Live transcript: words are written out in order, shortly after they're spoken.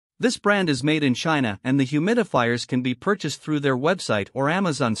This brand is made in China and the humidifiers can be purchased through their website or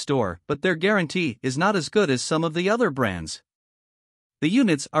Amazon store, but their guarantee is not as good as some of the other brands. The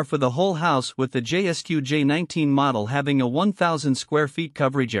units are for the whole house, with the JSQ-J19 model having a 1000 square feet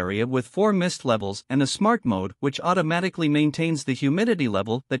coverage area with 4 mist levels and a smart mode which automatically maintains the humidity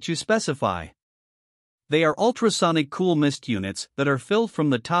level that you specify. They are ultrasonic cool mist units that are filled from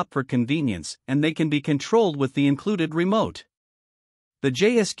the top for convenience, and they can be controlled with the included remote. The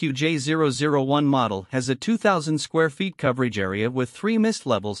JSQ-J001 model has a 2000 square feet coverage area with 3 mist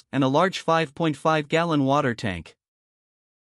levels and a large 5.5-gallon water tank.